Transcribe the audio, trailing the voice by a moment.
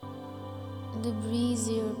The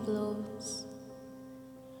breezier blows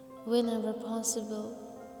whenever possible.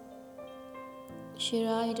 She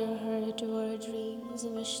rider her to her dreams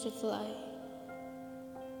and wish to fly.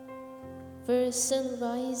 Where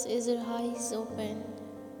sunrise is her eyes open,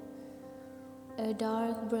 her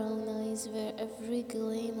dark brown eyes where every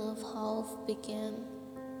gleam of hope began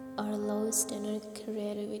are lost in her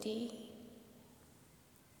creativity.